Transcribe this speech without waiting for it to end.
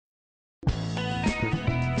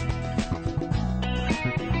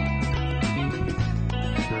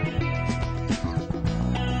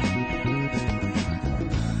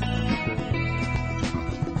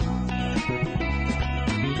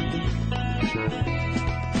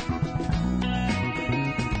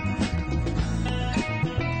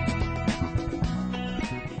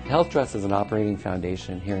Health Trust is an operating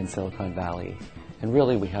foundation here in Silicon Valley, and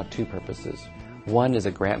really we have two purposes. One is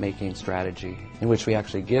a grant-making strategy in which we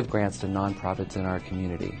actually give grants to nonprofits in our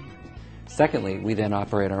community. Secondly, we then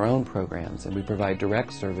operate our own programs and we provide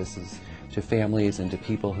direct services to families and to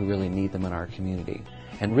people who really need them in our community.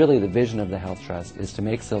 And really the vision of the Health Trust is to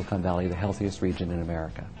make Silicon Valley the healthiest region in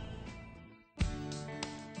America.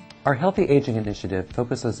 Our Healthy Aging Initiative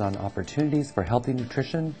focuses on opportunities for healthy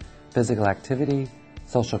nutrition, physical activity,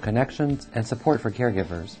 social connections, and support for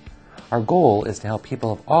caregivers. Our goal is to help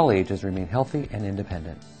people of all ages remain healthy and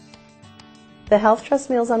independent. The Health Trust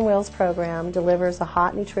Meals on Wheels program delivers a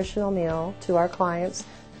hot nutritional meal to our clients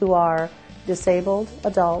who are disabled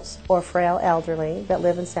adults or frail elderly that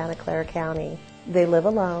live in Santa Clara County. They live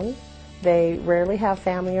alone, they rarely have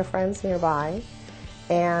family or friends nearby,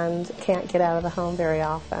 and can't get out of the home very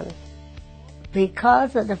often.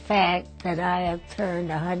 Because of the fact that I have turned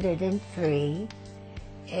 103,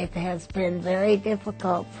 it has been very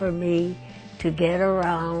difficult for me to get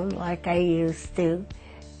around like I used to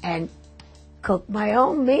and cook my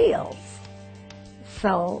own meals.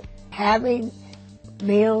 So having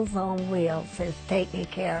Meals on Wheels is taking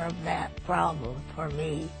care of that problem for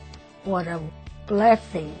me. What a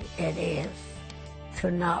blessing it is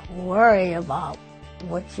to not worry about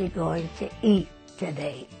what you're going to eat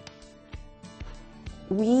today.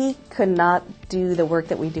 We could not do the work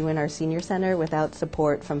that we do in our senior center without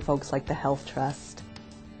support from folks like the Health Trust.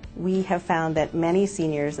 We have found that many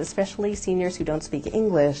seniors, especially seniors who don't speak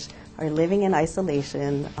English, are living in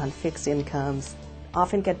isolation on fixed incomes,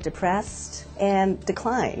 often get depressed and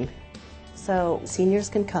decline. So seniors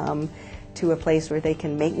can come to a place where they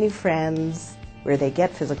can make new friends, where they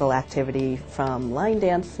get physical activity from line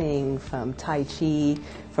dancing, from Tai Chi,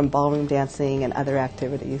 from ballroom dancing and other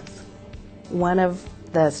activities. One of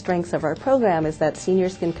the strengths of our program is that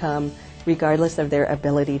seniors can come regardless of their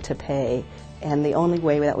ability to pay, and the only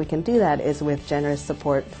way that we can do that is with generous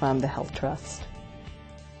support from the Health Trust.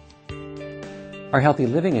 Our Healthy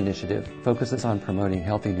Living Initiative focuses on promoting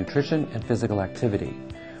healthy nutrition and physical activity.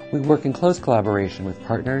 We work in close collaboration with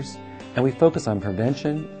partners, and we focus on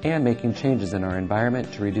prevention and making changes in our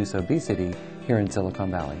environment to reduce obesity here in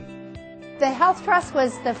Silicon Valley. The Health Trust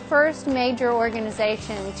was the first major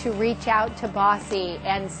organization to reach out to Bosse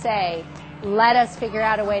and say, let us figure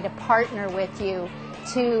out a way to partner with you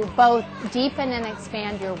to both deepen and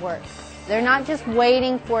expand your work. They're not just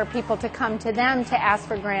waiting for people to come to them to ask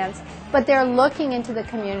for grants, but they're looking into the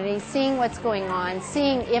community, seeing what's going on,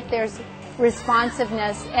 seeing if there's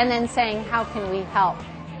responsiveness, and then saying, how can we help?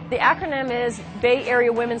 The acronym is Bay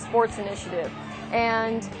Area Women's Sports Initiative.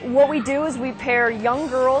 And what we do is we pair young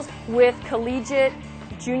girls with collegiate,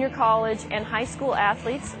 junior college, and high school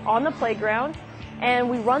athletes on the playground, and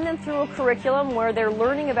we run them through a curriculum where they're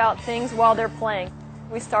learning about things while they're playing.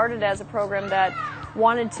 We started as a program that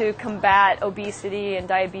wanted to combat obesity and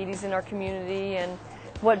diabetes in our community, and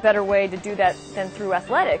what better way to do that than through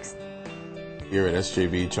athletics. Here at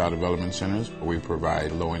SJV Child Development Centers, we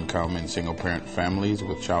provide low-income and single-parent families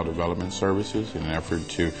with child development services in an effort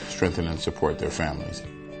to strengthen and support their families.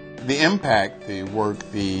 The impact, the work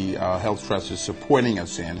the Health Trust is supporting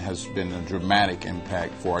us in has been a dramatic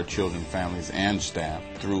impact for our children, families, and staff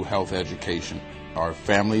through health education. Our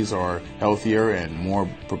families are healthier and more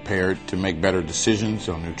prepared to make better decisions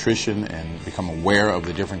on nutrition and become aware of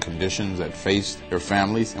the different conditions that face their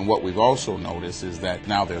families. And what we've also noticed is that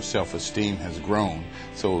now their self-esteem has grown,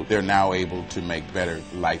 so they're now able to make better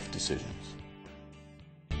life decisions.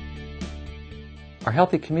 Our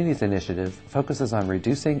Healthy Communities Initiative focuses on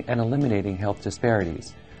reducing and eliminating health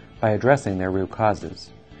disparities by addressing their root causes.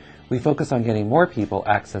 We focus on getting more people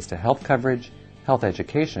access to health coverage, health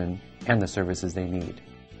education, and the services they need.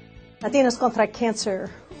 Latinos Contra Cancer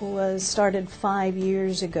was started 5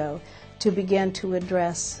 years ago to begin to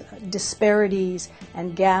address disparities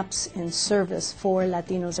and gaps in service for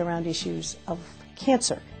Latinos around issues of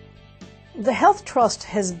cancer. The Health Trust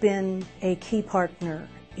has been a key partner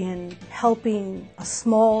in helping a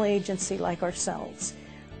small agency like ourselves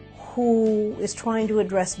who is trying to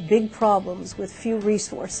address big problems with few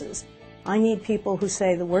resources. I need people who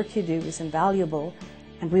say the work you do is invaluable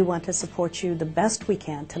and we want to support you the best we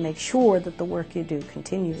can to make sure that the work you do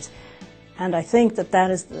continues. And I think that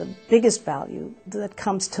that is the biggest value that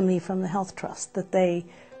comes to me from the Health Trust, that they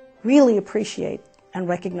really appreciate and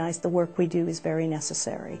recognize the work we do is very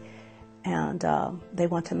necessary. And they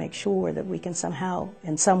want to make sure that we can somehow,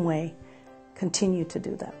 in some way, continue to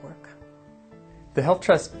do that work. The Health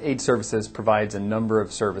Trust AIDS Services provides a number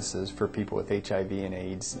of services for people with HIV and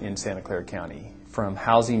AIDS in Santa Clara County, from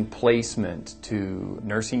housing placement to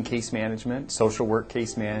nursing case management, social work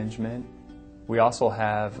case management. We also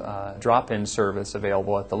have a drop-in service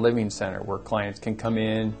available at the Living Center where clients can come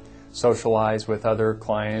in, socialize with other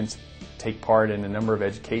clients, take part in a number of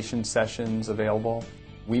education sessions available.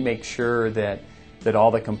 We make sure that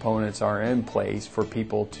all the components are in place for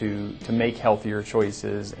people to make healthier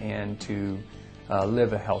choices and to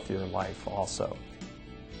live a healthier life also.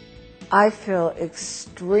 I feel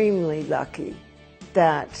extremely lucky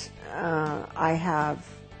that I have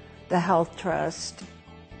the Health Trust.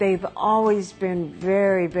 They've always been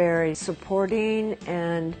very, very supporting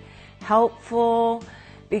and helpful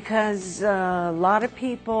because a lot of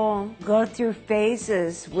people go through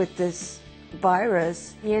phases with this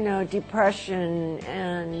virus, you know, depression,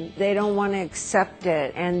 and they don't want to accept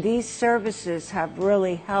it. And these services have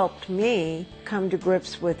really helped me come to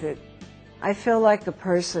grips with it. I feel like a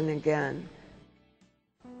person again.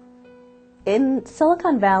 In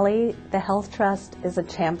Silicon Valley, the Health Trust is a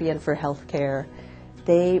champion for healthcare.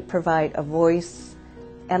 They provide a voice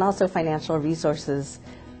and also financial resources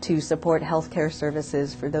to support healthcare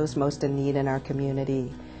services for those most in need in our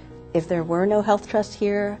community. If there were no Health Trust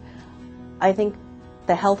here, I think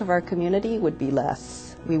the health of our community would be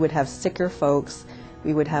less. We would have sicker folks,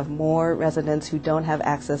 we would have more residents who don't have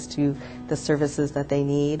access to the services that they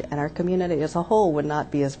need, and our community as a whole would not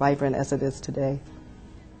be as vibrant as it is today.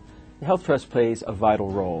 The Health Trust plays a vital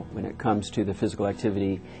role when it comes to the physical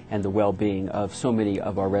activity and the well-being of so many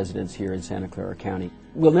of our residents here in Santa Clara County.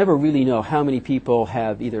 We'll never really know how many people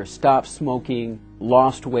have either stopped smoking,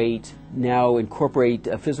 lost weight, now incorporate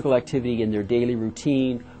physical activity in their daily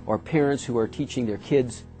routine, or parents who are teaching their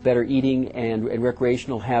kids better eating and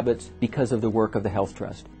recreational habits because of the work of the Health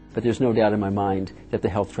Trust. But there's no doubt in my mind that the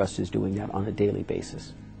Health Trust is doing that on a daily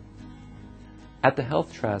basis. At the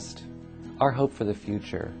Health Trust, our hope for the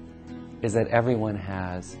future is that everyone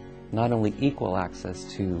has not only equal access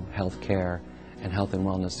to health care and health and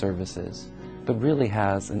wellness services, but really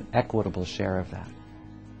has an equitable share of that.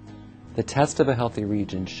 The test of a healthy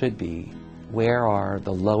region should be, where are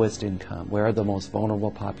the lowest income, where are the most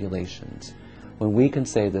vulnerable populations? When we can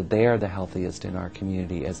say that they are the healthiest in our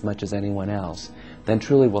community as much as anyone else, then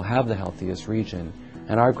truly we'll have the healthiest region.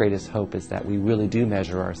 And our greatest hope is that we really do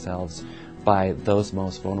measure ourselves by those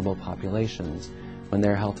most vulnerable populations. When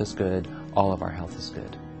their health is good, all of our health is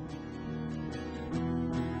good.